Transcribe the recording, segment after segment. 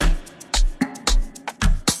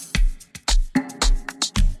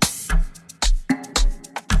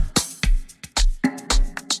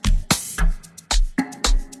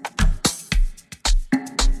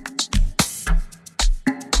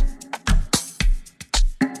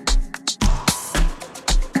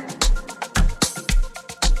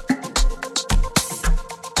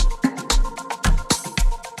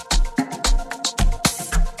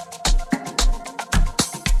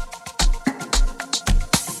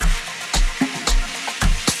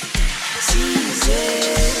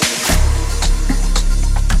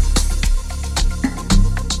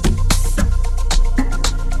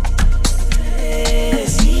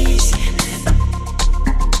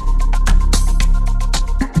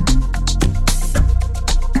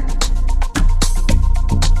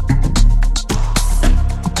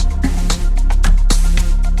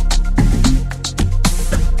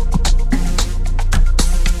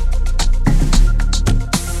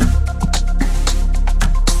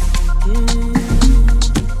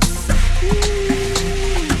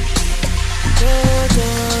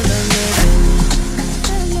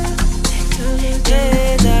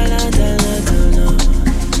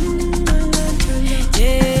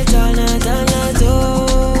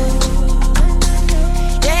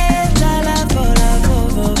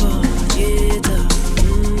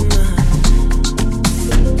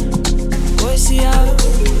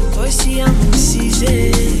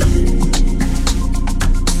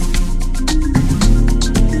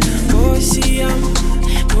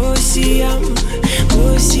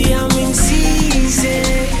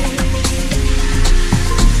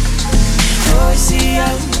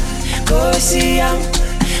Siam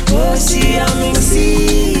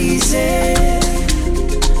incise.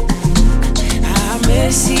 Ah,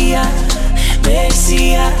 Messia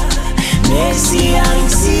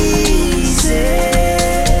incise.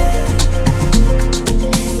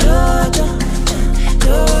 Doda,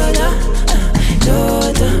 doda,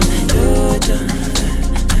 doda, doda,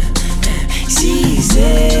 incise.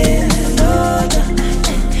 Doda,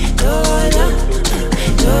 doda,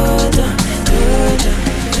 doda, doda,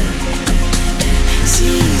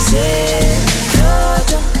 incise.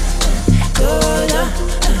 Doda, doda,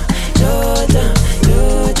 doda,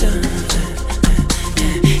 doda,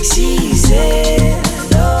 incise.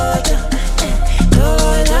 Doda,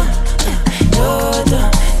 doda, doda,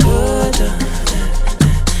 doda,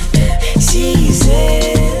 incise.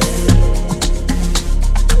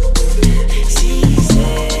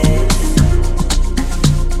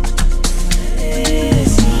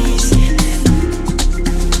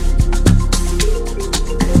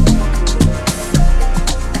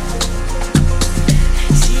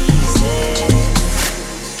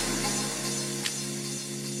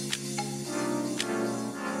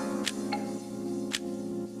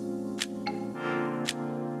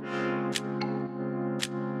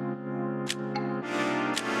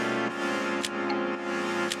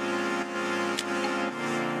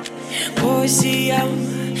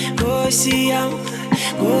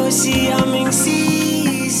 Siam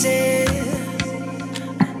incise.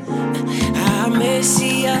 Ah,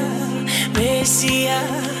 Messia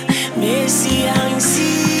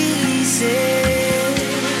incise.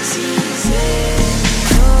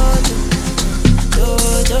 Dodo,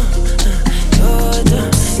 dodo,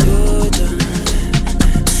 dodo,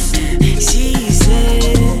 incise.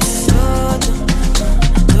 Dodo,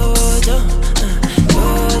 dodo,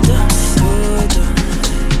 dodo, dodo,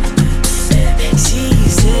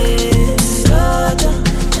 incise. Dodo,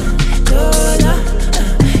 dodo,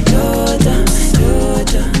 dodo,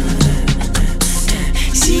 dodo,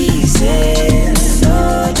 incise.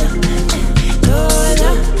 Dodo,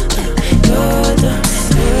 dodo, dodo, dodo,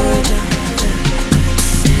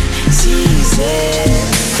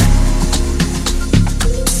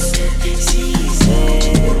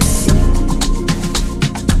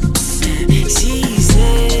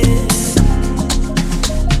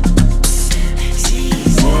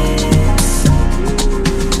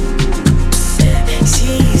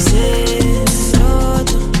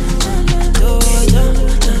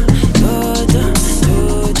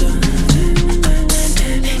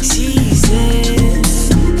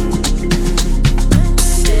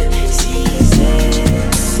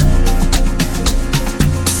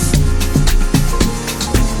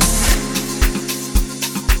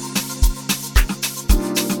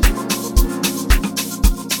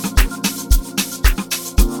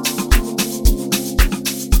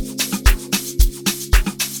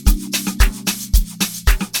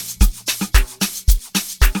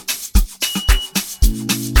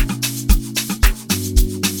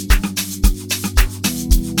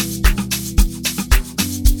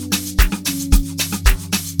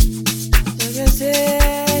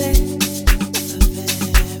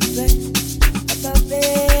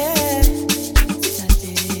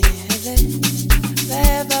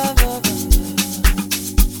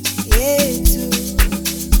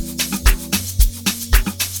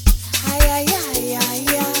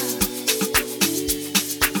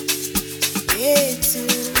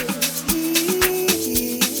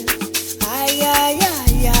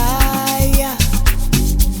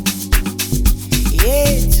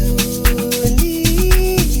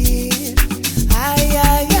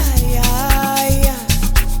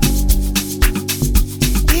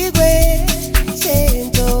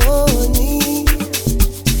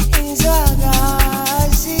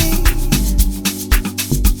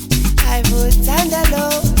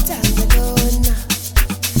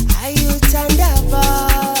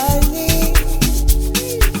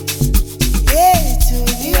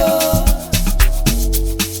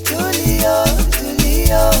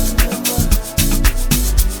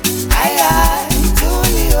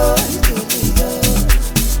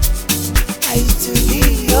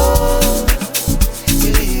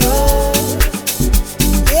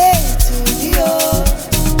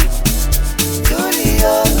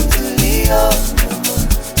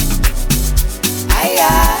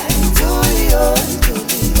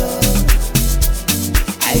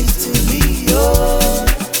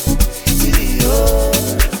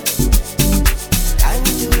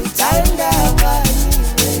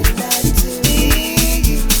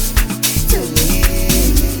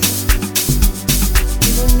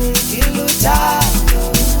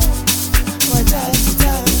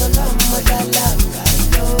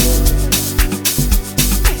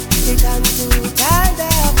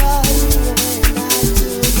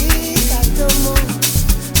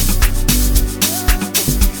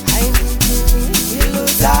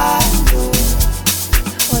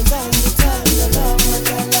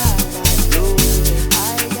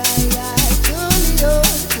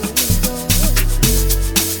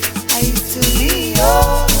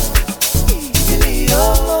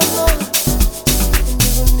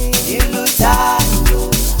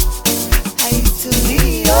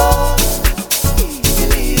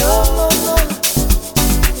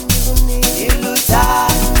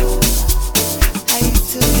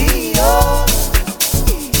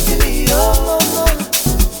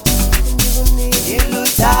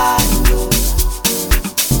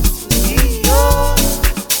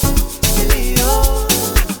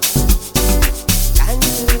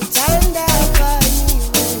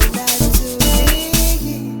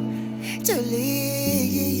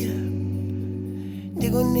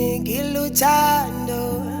 ngikunikile uthando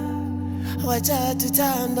wathatha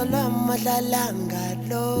uthando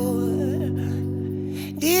lwamadlalangalo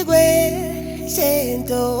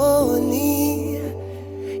ndikweshentoni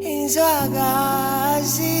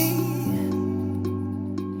inzwakazi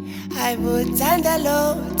ayibuthanda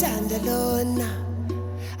lona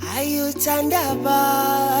ayuthanda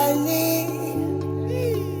bani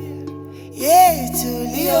Tulio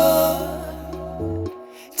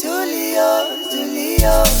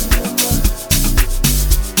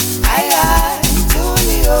ay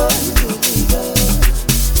Tulio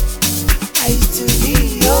ay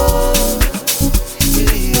Tulio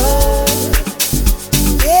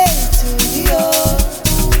yeah Tulio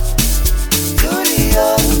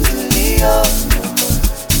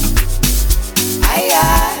ay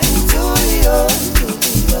Tulio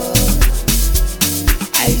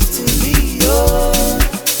ay Tulio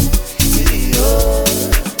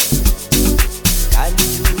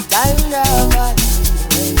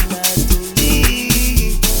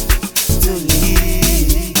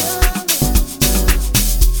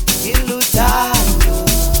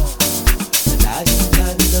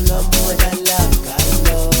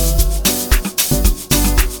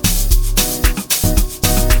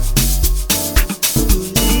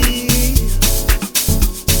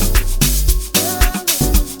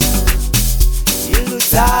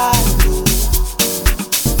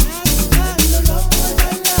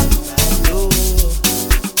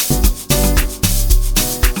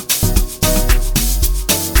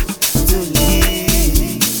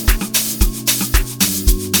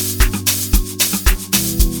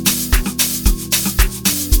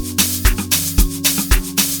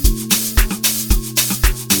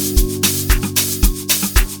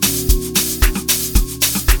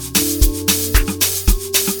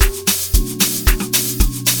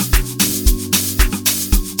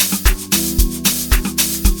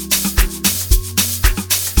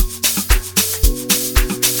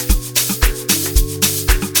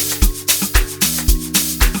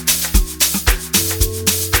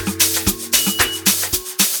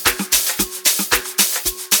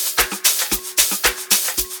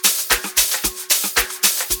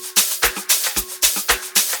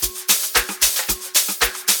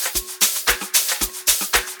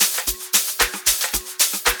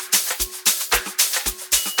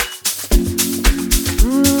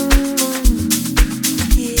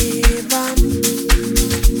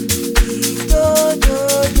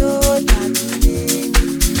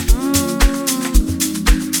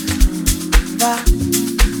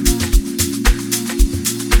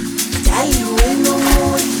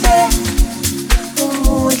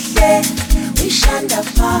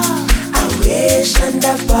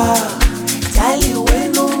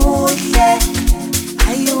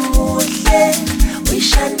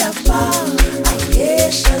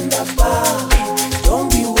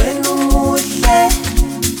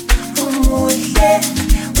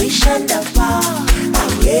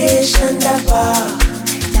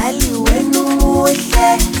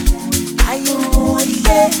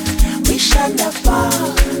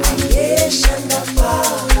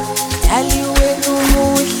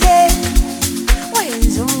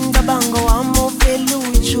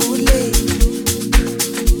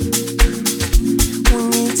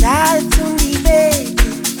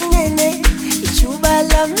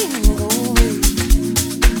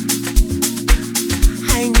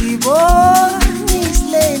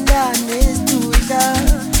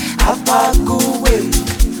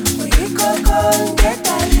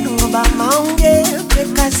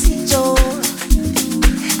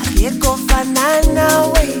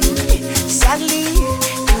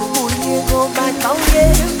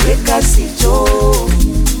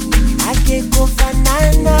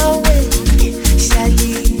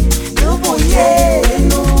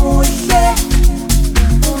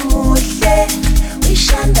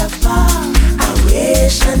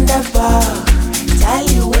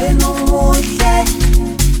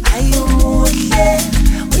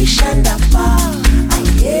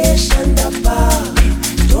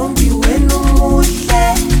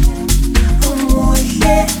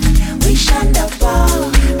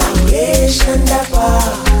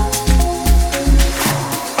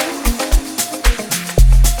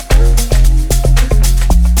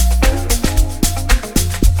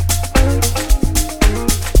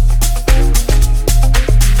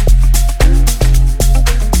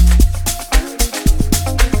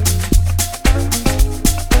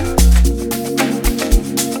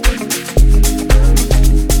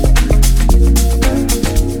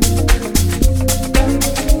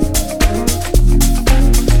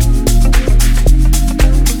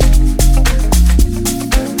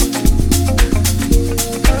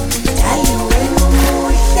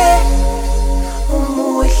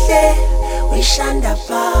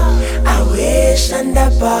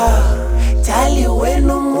pa. Tali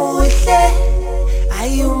wenu muhle,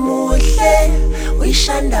 ayu muhle.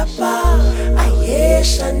 Wishanda pa, aye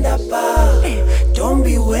shanda pa.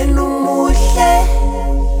 Dombi wenu muhle,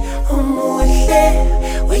 umuhle.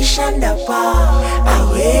 Wishanda pa,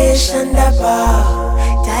 aye shanda pa.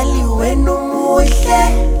 Tali wenu muhle,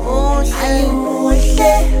 ayu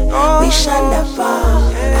muhle. Wishanda pa,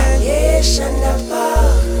 aye shanda pa.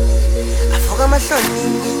 Afoka mahloni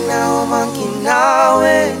nginawo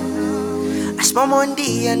manginawe.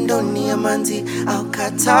 Asimomondi andoni amanzi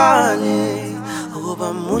awukhathale.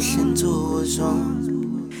 Ukuba muhle nsuku zonke,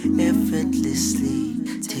 effortlessly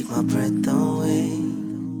take my breath away.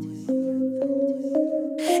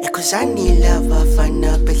 Ekhuzani lava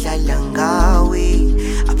fana bedlala ngawe.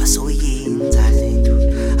 Abasoyenza lento,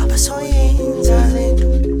 abasoyenza lento.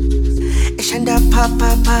 Eshanda pa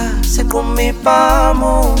pa pa, sequme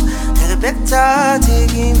pamo. Bekuthathe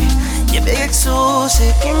kimi, ngiyabeka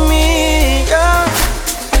kususe kimi, yeah.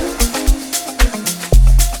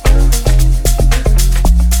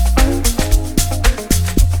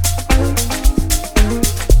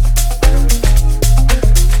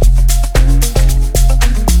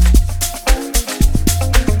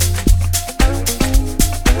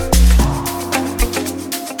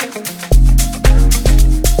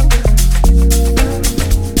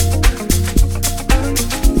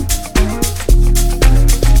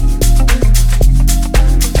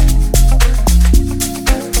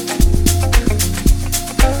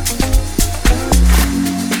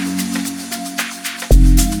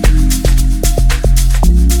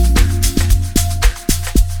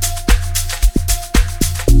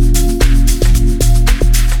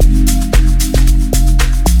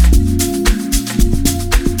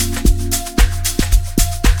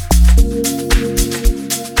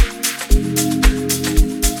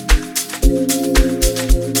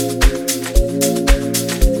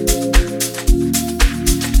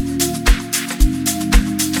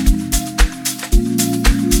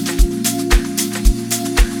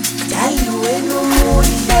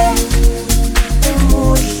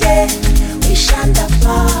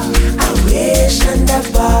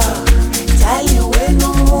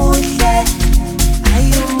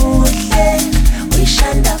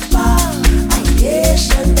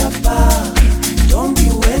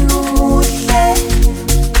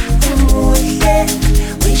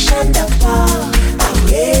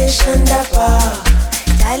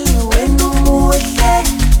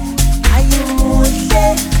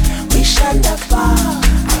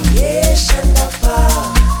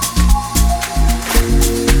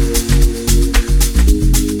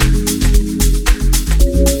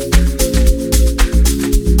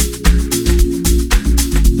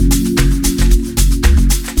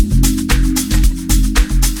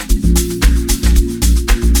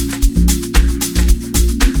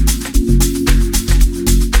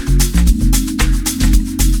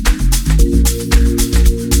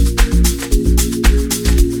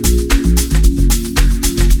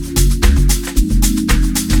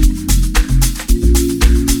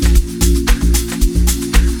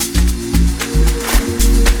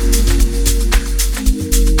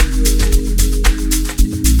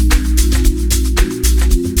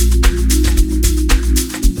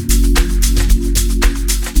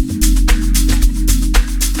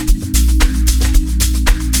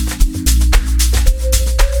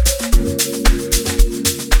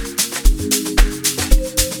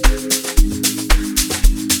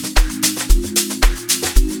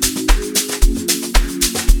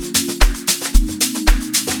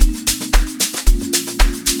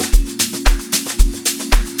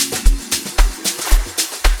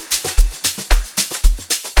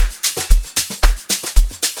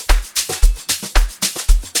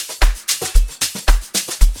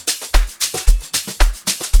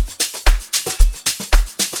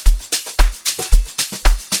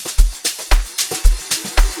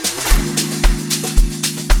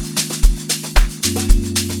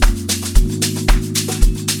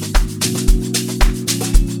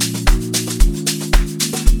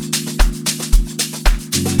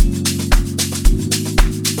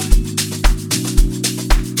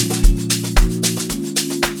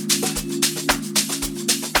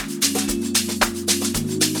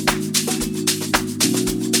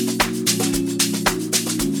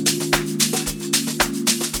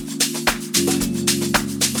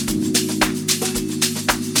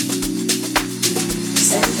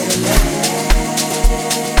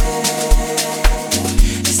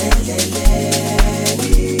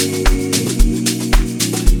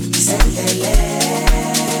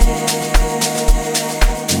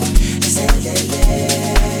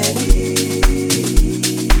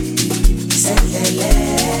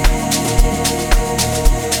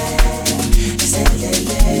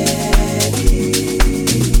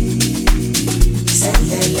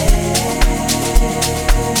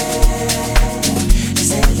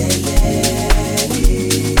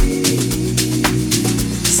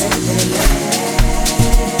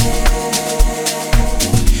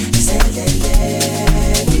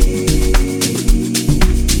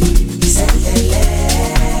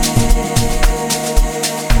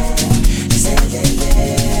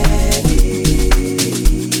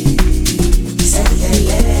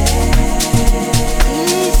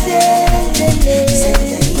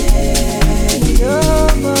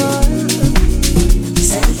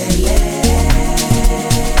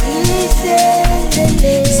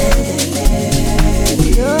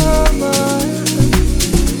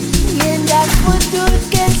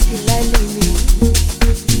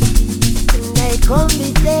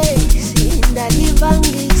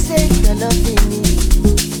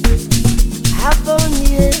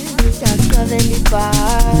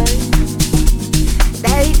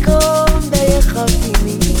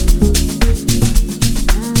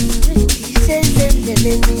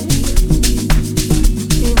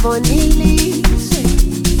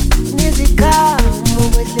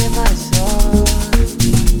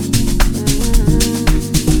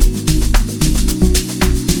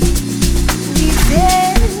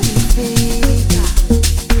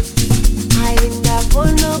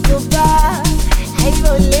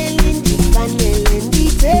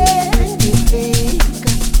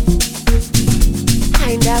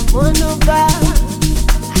 Monoba,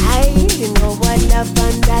 I know what I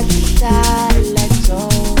found that shalato.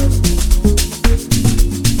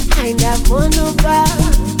 I love Monoba,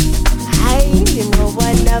 I know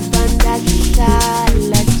what I found that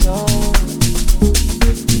shalato.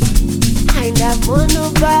 I love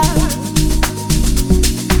Monoba.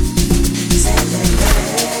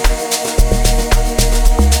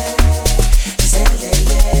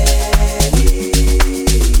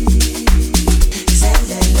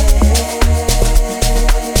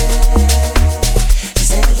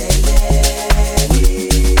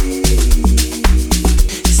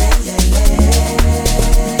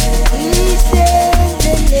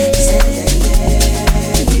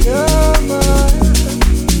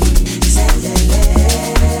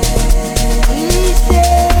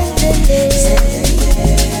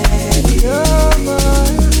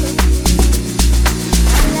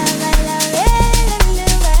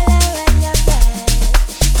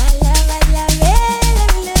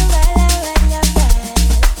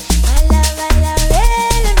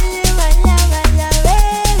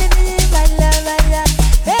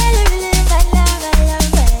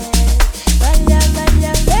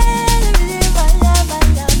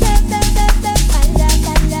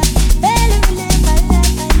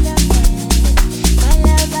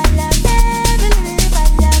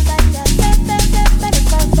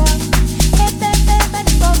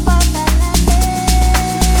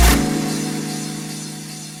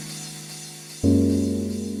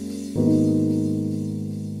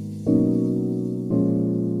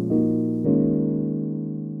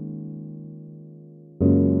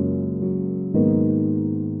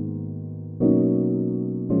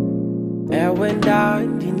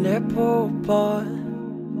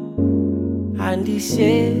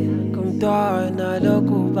 Andishekumntwana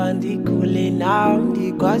lokuba ndikhule nawe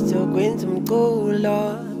ndikwazi ukwenza umculo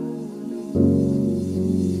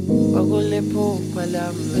wakule phupha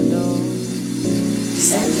lamelo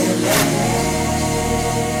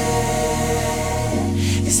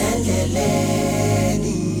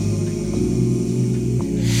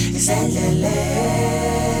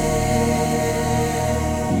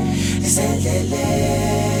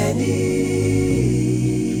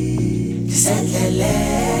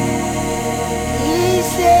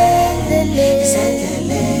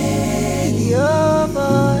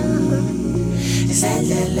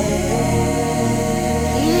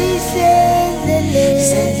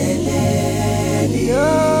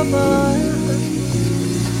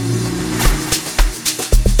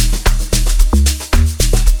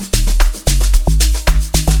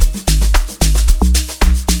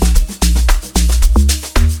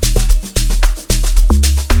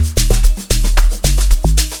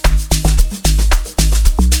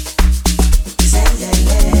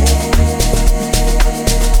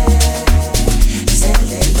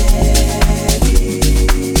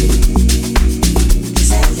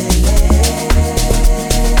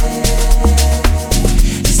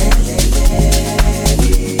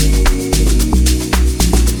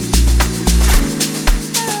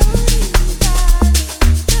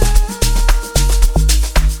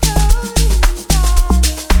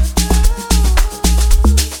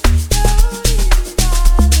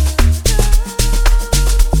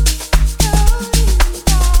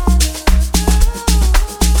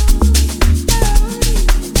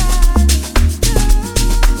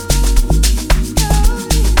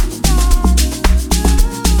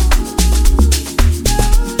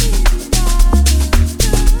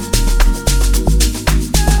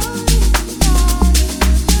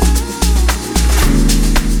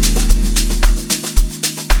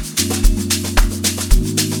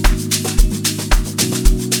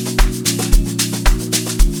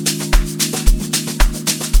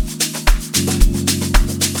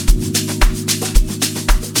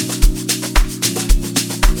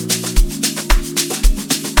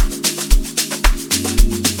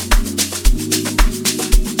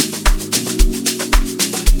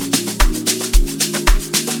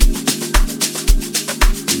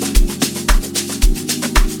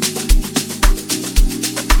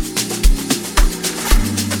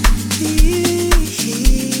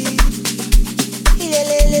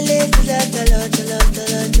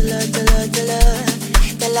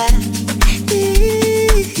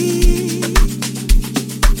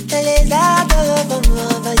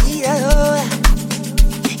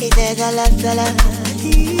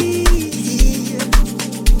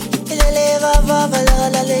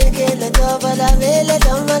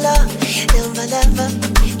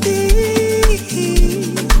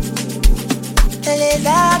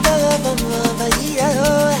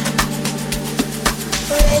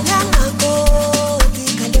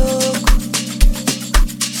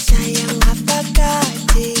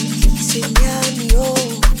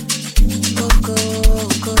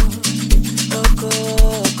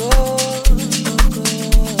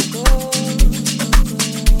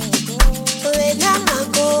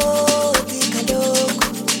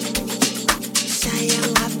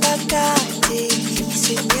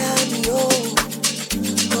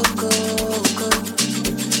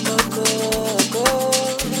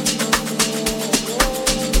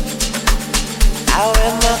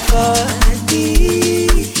awemakoti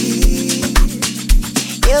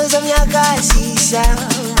yozomnyakazisa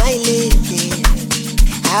mailele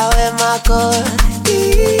awemakoti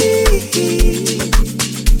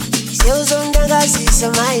yozomnyakazisa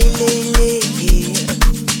mailele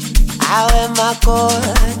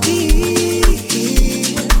awemakoti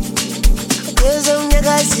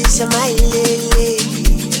yozomnyakazisa mailele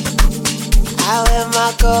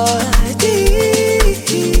awemakoti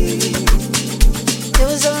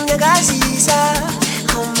yozomnyakazisa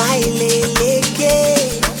amaileleke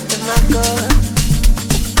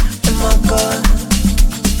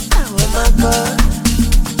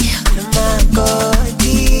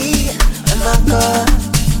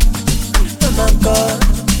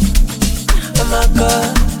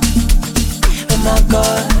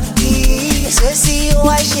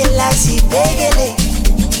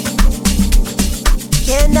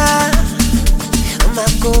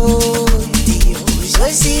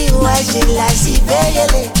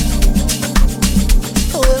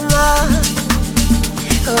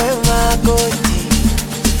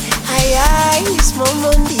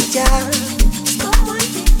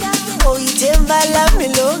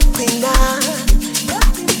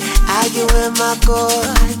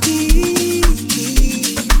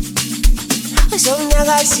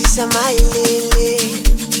uzomnyakazisa mayelele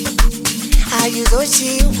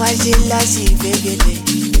ayuzothi ubashela sibekele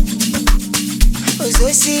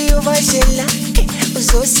uzosi ubashela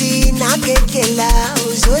uzosi nakekela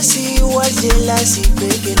uzosi ubashela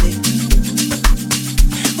sibekele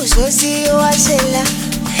uzosi ubashela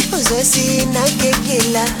uzosi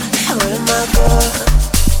nakekela awemako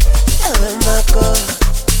awemako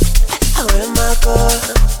awemako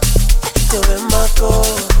awemako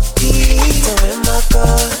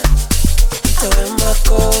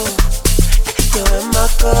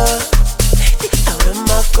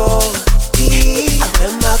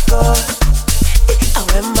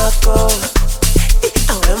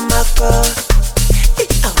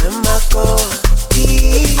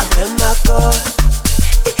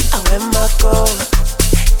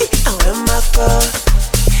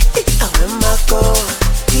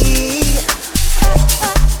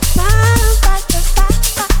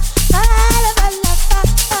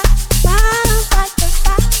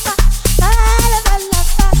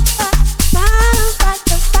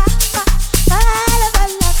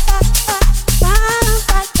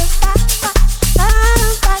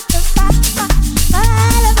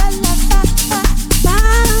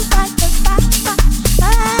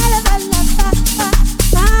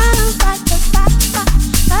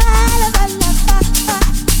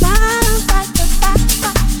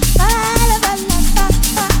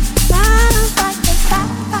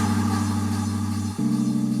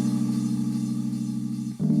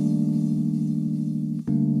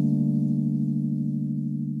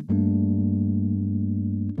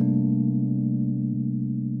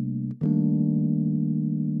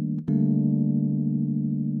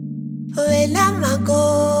wena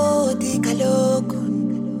makoti kaloku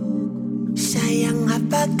shaya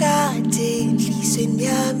ngaphakathi enhlizweni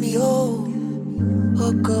yami yo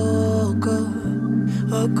ogogo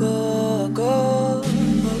ogogo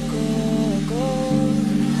ogogo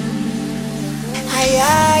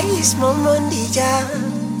ayayi ismomondija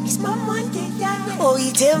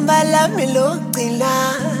oyithemba lami lokugcina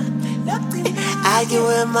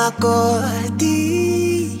akiwe makoti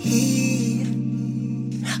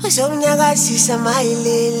uzomnyakazisa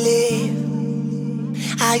mayelele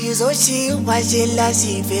ayuzothi ubashela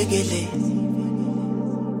sibekele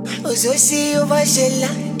uzosi ubashela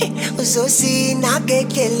uzosi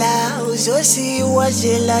nakekela uzosi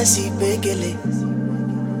ubashela sibekele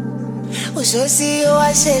uzosi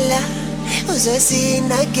ubashela uzosi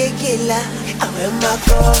nakekela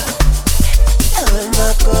awemako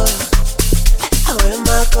awemako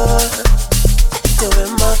awemako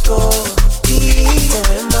awemako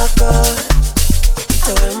awemako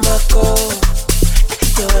awemako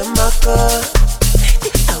awemako awemako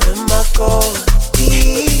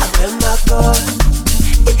awemako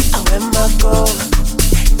awemako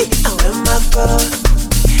awemako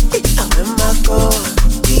awemako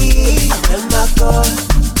awemako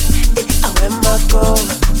awemako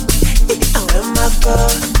awemako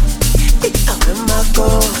awemako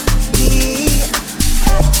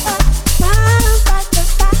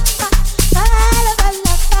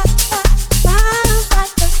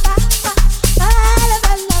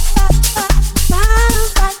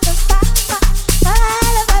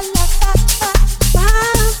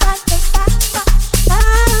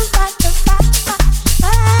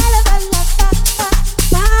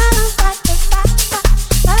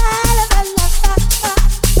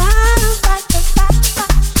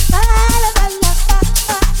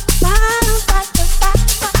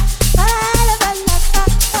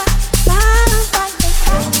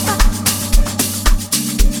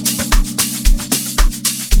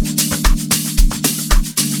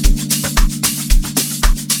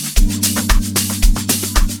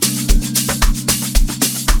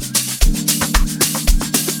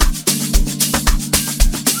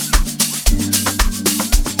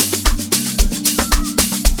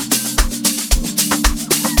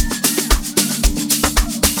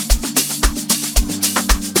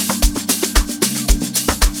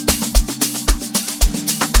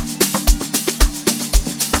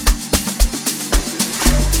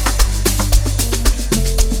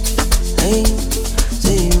Hey,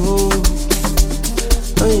 say you,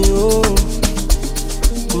 oh you.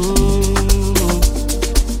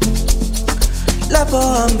 Lapho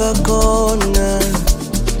hamba khona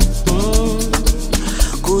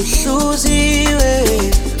kuhluziwe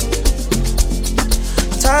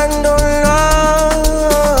thando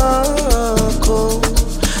lakho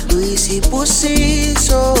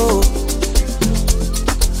luyisibusiso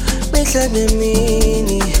mihla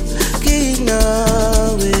nemini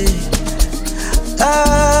kinawe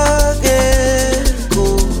akekho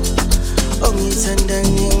ongithanda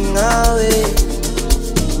ngawe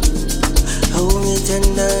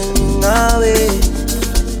awungithanda ngawe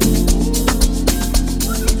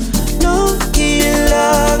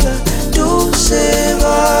nokilanga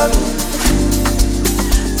dusevami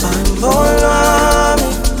bambolami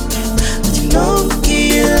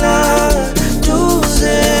nokilanga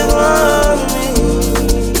dusevami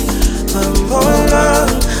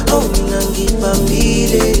bambolami oh mina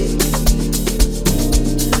ngibambile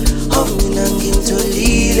oh mina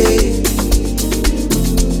ngimtholile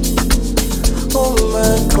oh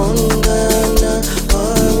maqondana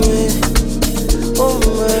wami oh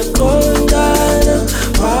maqondana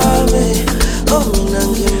wami oh mina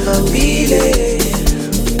ngimbambile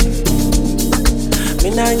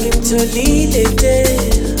mina ngimtholile te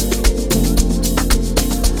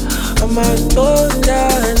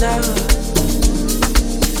amaqondana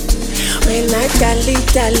wena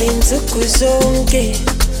dali nsuku zonke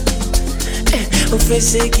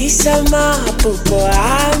ufesekisa amaphupho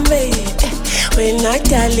ami wena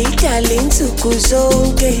dali nsuku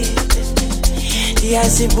zonke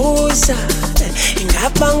ndiyazibuza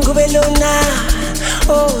ingaba ngube lona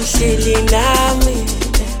ohleli nami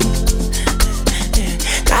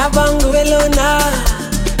ngaba ngube lona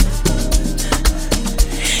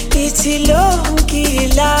ithi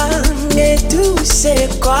lonkila ngeduse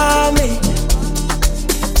kwami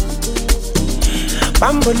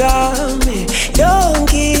bambo lami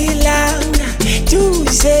lonkila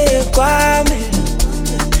ngeduse kwami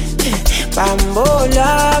bambo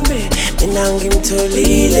lami mina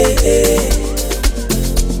ngimtholile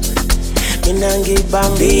mina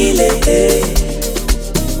ngibambile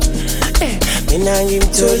mina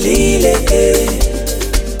ngimtholile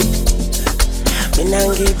mina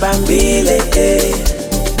ngibambile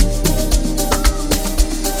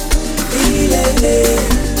bile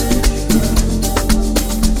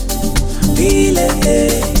bile bile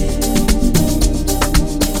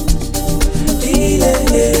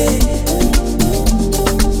bile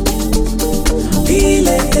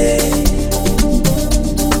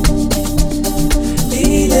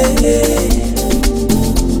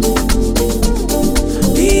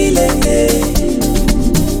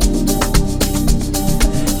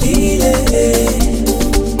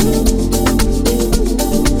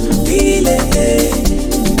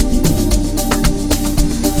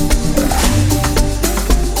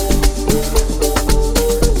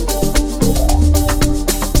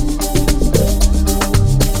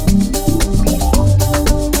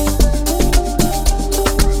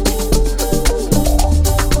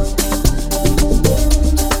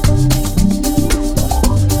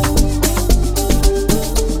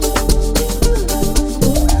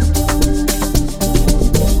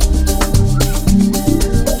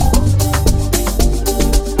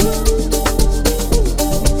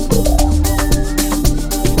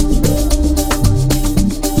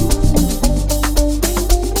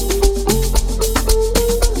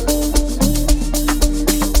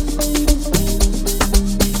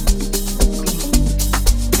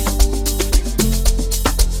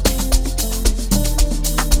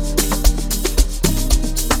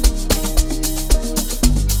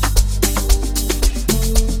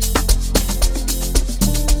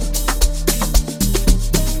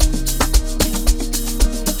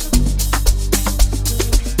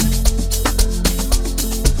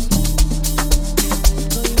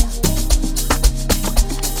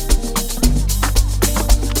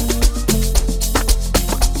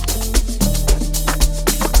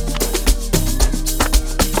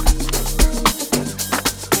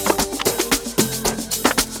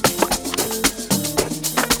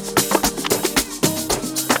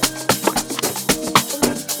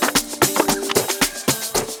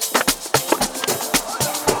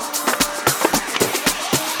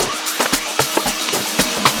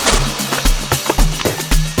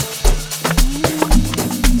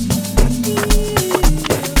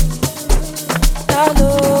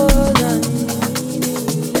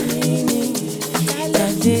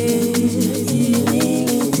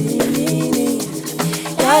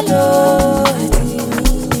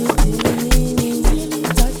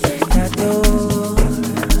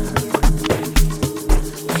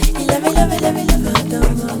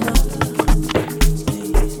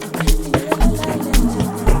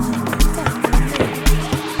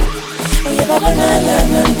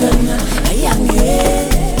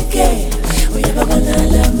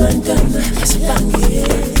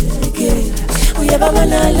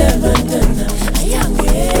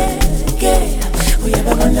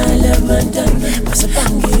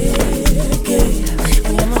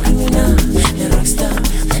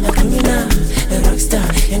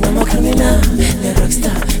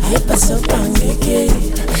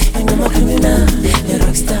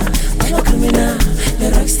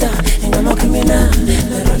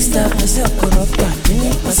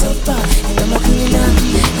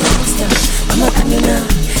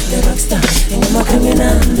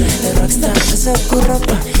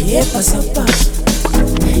Yepa sopa,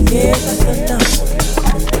 yepa sopa.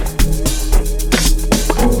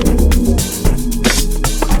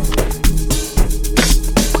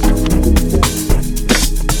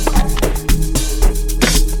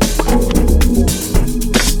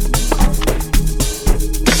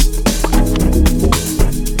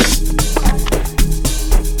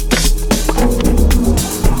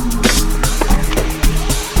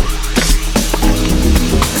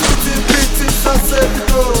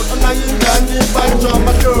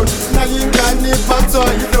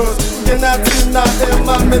 Natina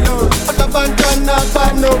emamelodi akabantwana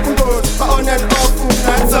banobungozi ba-on and off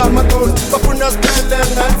ungatha amagoli bafuna siphele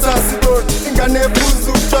ngatha siboni ingane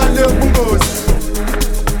ephuza utshwale ubungozi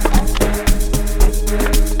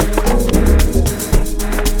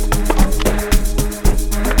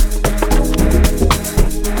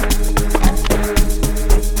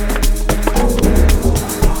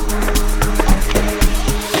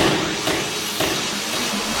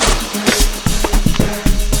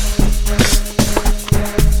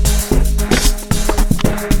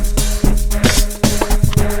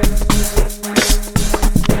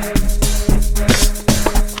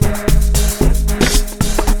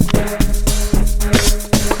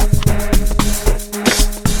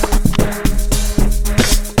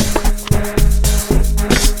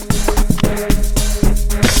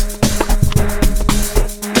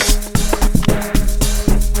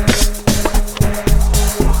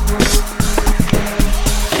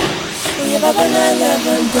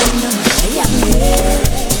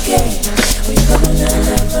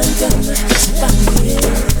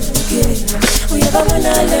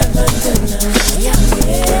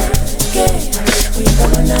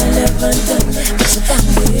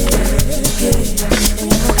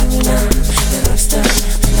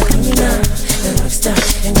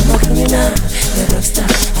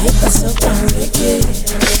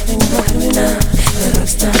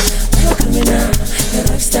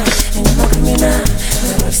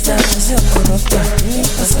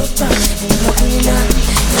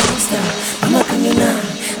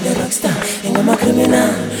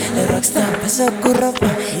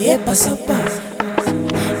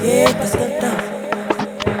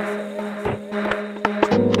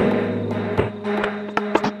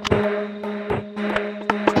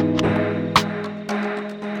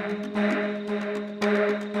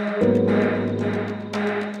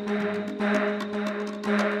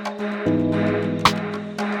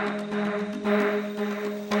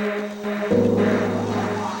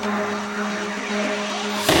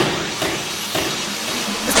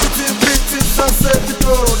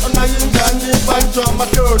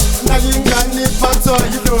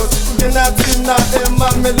Natina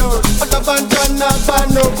emamelodi akabantwana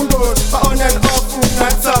banobungozi ba-on and off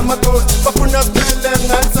ungatha amagoli bafuna siphele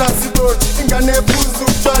ngatha siboni ingane ephuza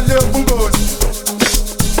utshwale ubungozi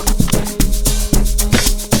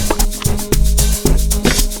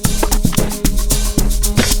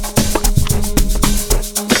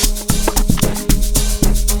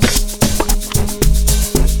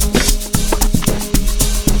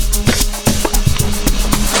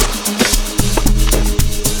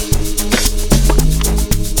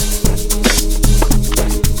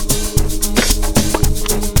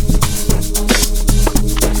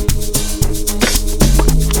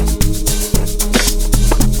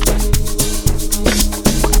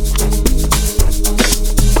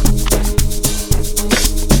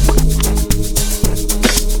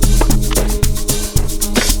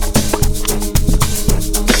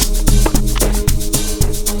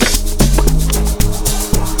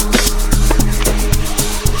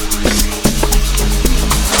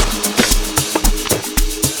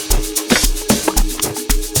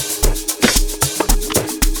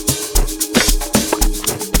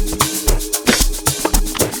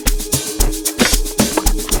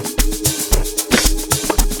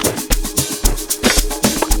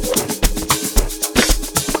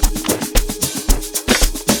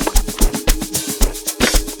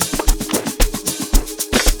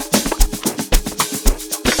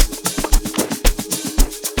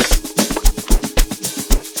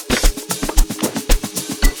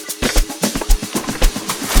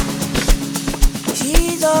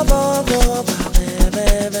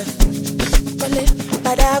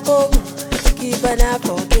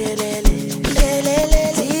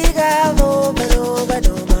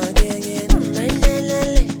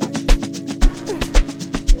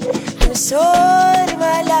sorry,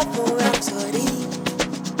 my love, oh, I'm sorry.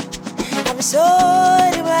 I'm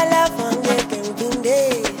sorry, my love, I'm getting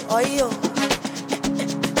day. Oh, yo.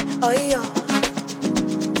 Oh, yo.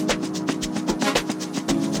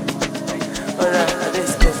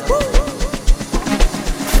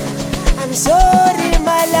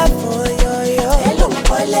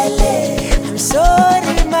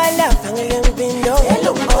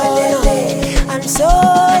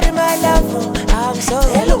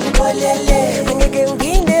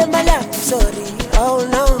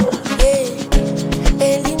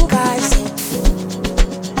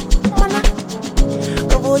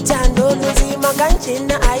 lunzima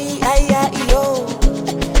kanjena iyo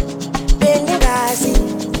bengingazi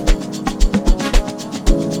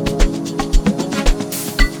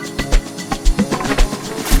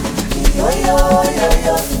yo yo yo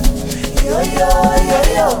yo yo yo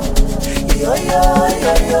yo yo yo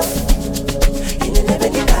yo yo inene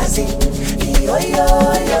bengingazi yo yo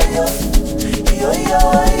yo yo yo yo yo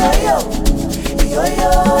yo yo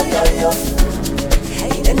yo yo yo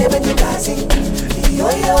inene bengingazi yo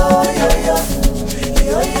yo yo yo yo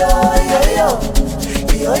yo yo yo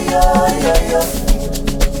yo yo yo yo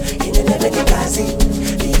inene bengingazi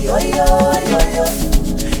yo yo yo yo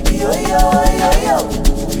yo yo yo yo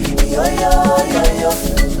yo yo yo yo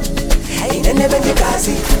inene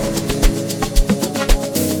bengingazi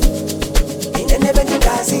inene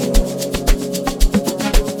bengingazi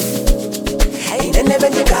inene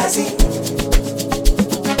bengingazi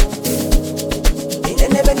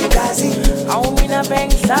inene bengingazi awumina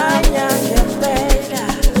bengihlanya ngempela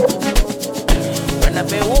wena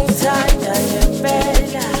bewungithanda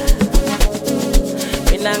ngempela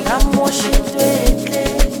mina ngamoshi intwenhle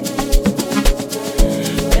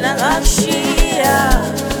mina ngakushiya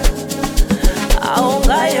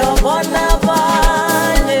awungayobona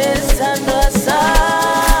abanye sithandwa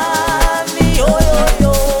sami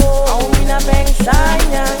yoyoyo awumina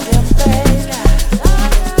bengihlanya ngempela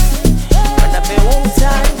wena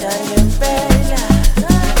bewungithanda ngempela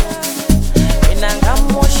mina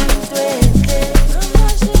ngamoshi intwenhle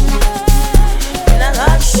mina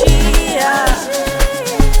ngakushiya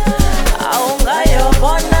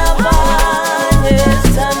awungayobona abanye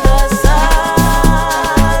sithandwa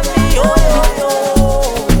sami yoyoyo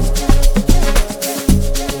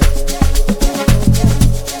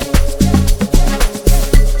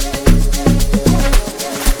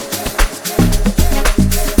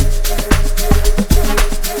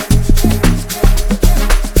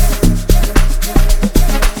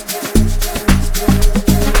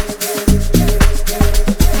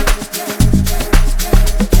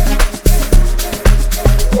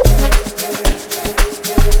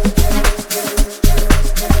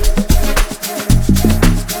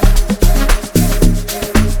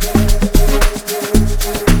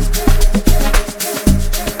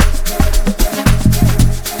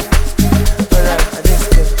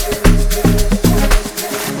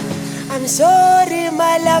I'm sorry,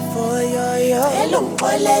 my love, for yo.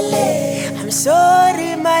 I'm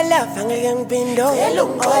sorry, my love, hanging bindo.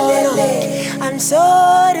 I'm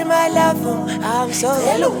sorry, my love, I'm sorry.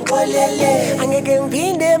 Hanging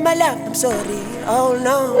binde, my love, I'm sorry. Oh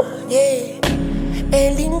no, yeah.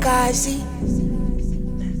 Elingazi,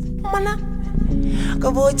 mana.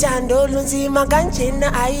 Kabochando lunzima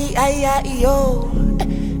kanjena iyo.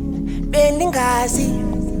 Elingazi.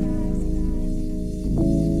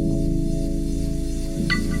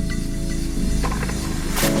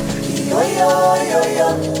 Yo yo yo yo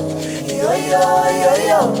yo yo yo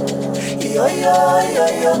yo yo yo yo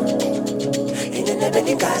yo inene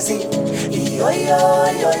bengingazi yo yo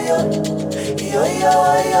yo yo yo yo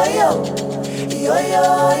yo yo yo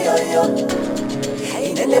yo yo yo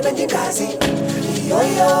inene bengingazi yo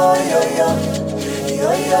yo yo yo yo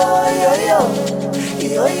yo yo yo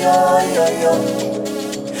yo yo yo yo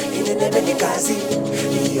inene bengingazi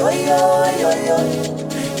yo yo yo yo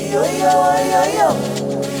yo yo yo yo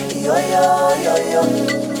yo yo yo yo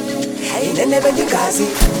inene bengingazi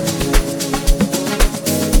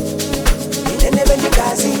inene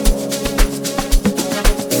bengingazi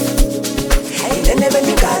inene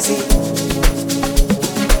bengingazi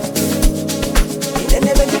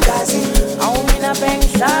inene bengingazi awumina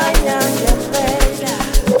bengihlanya ngempela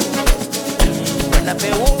wena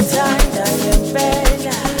bewungithanda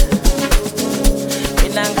ngempela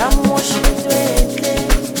mina ngamoshi intwenhle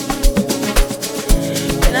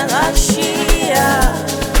mina ngakushiya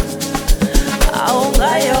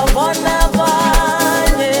awungayobona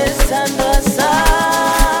abanye sithandwa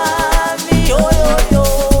sami yoyoyo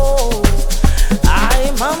hayi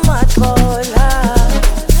mama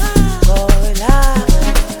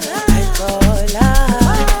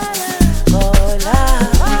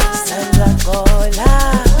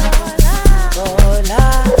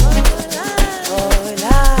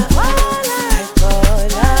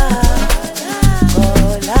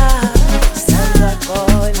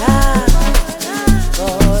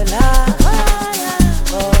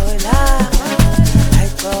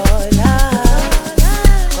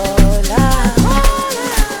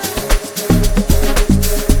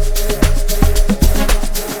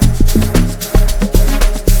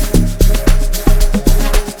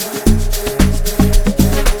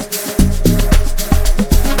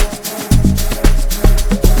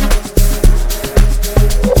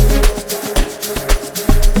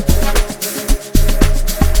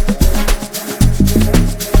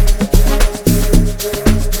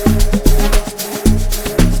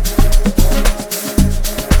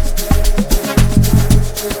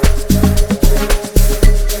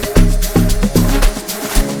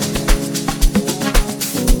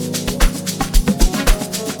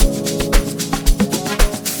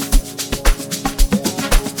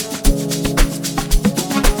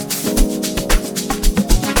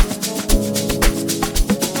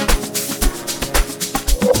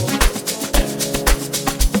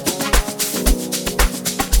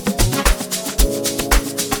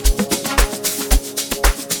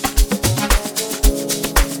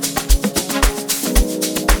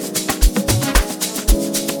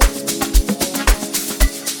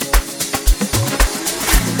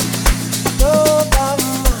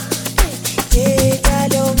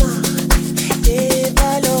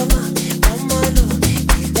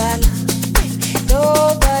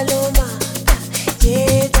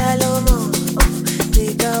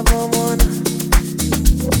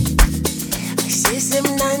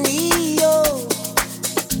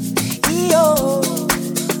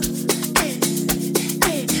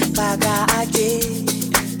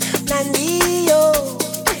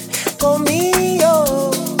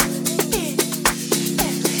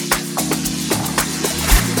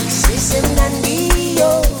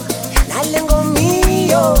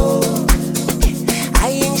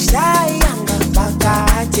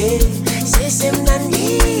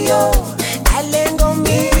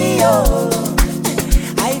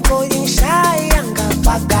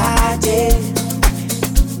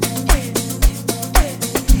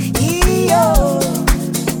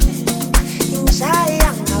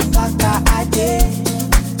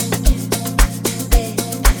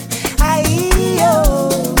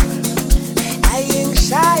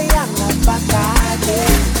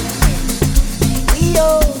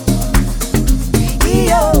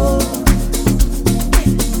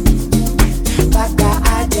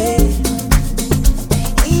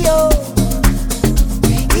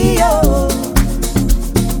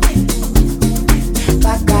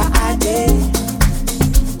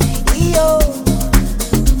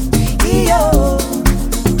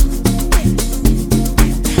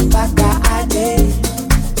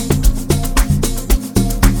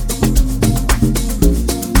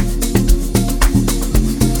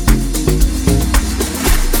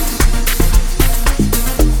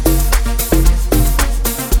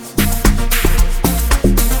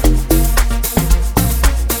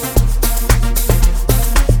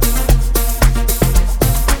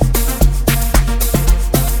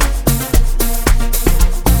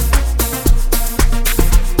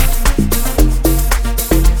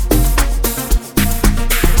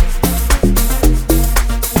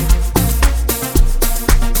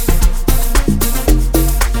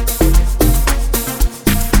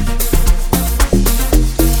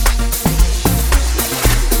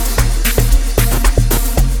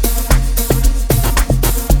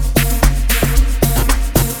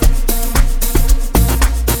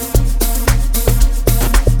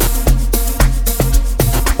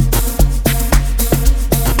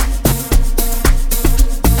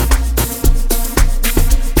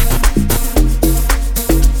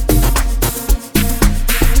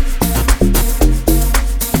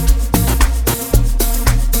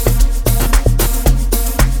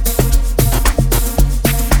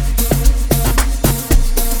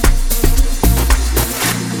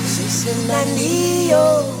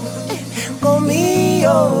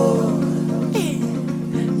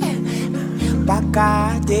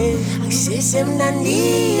Bakade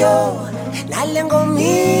sisemnandiyo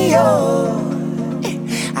nalengomiyo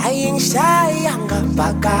ayingishayanga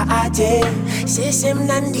bakade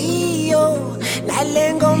sisemnandiyo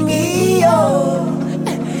nalengomiyo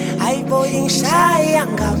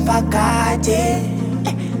ayiboyingishayanga bakade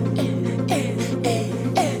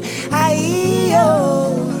ayiyo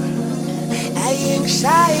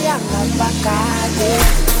ayingishayanga bakade.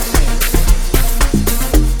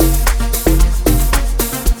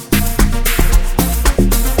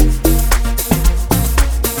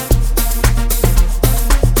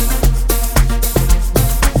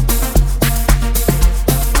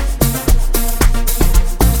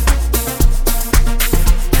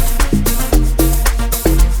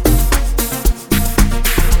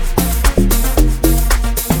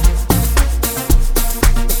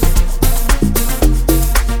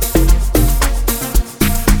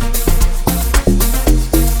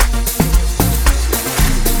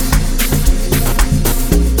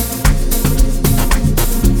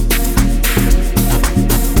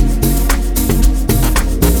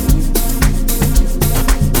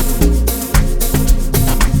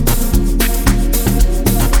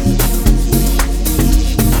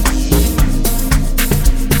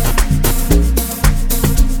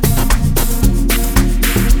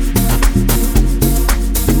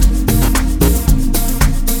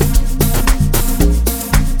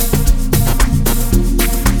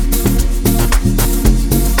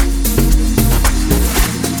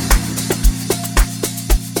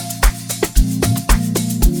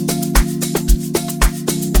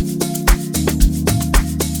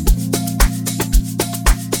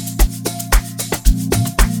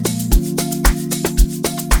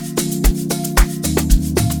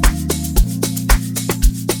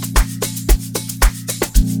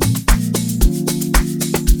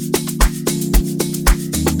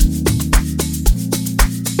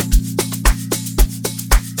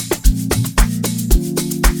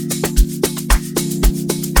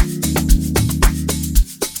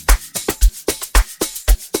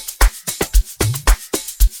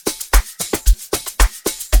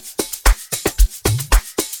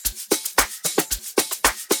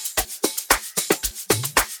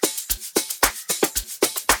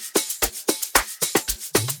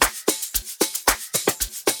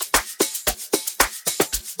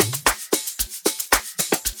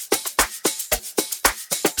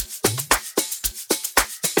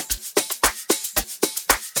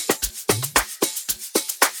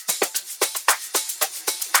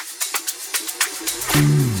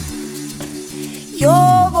 Yo,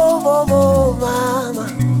 mama,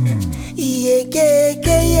 yeah,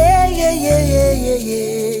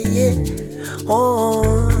 oh,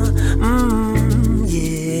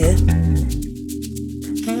 yeah.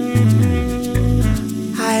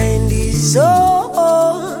 And is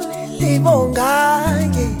only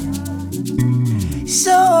bongange,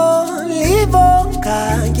 so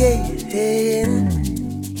libongange,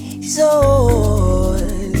 so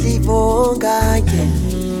libongange.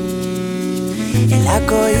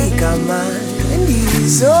 Elako ikama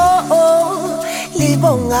ndizo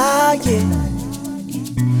libongaye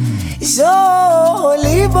so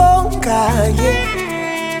libongaye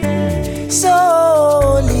so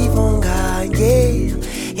libongaye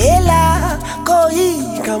elako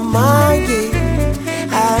ikamaye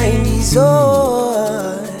ndizo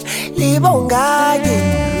libongaye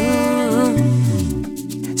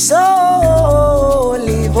so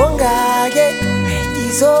libongaye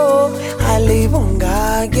izo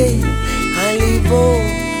alibongage alibo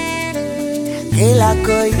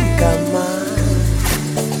elako ikama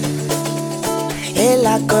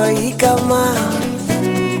elako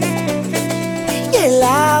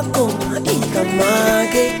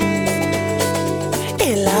ikamage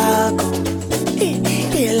elako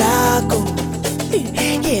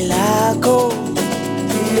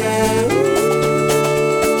yeah.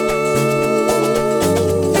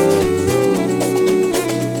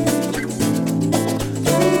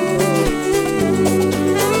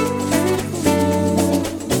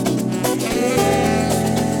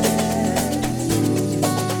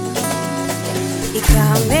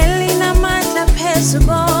 Melina mata pesu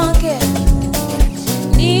gonke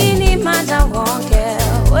Nini mata wonke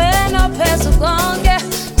Weno pesu gonke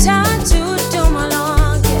Tatu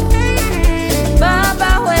tumalonke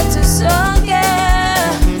Baba wetu sonke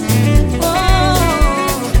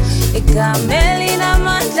Ika melina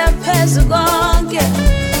mata pesu gonke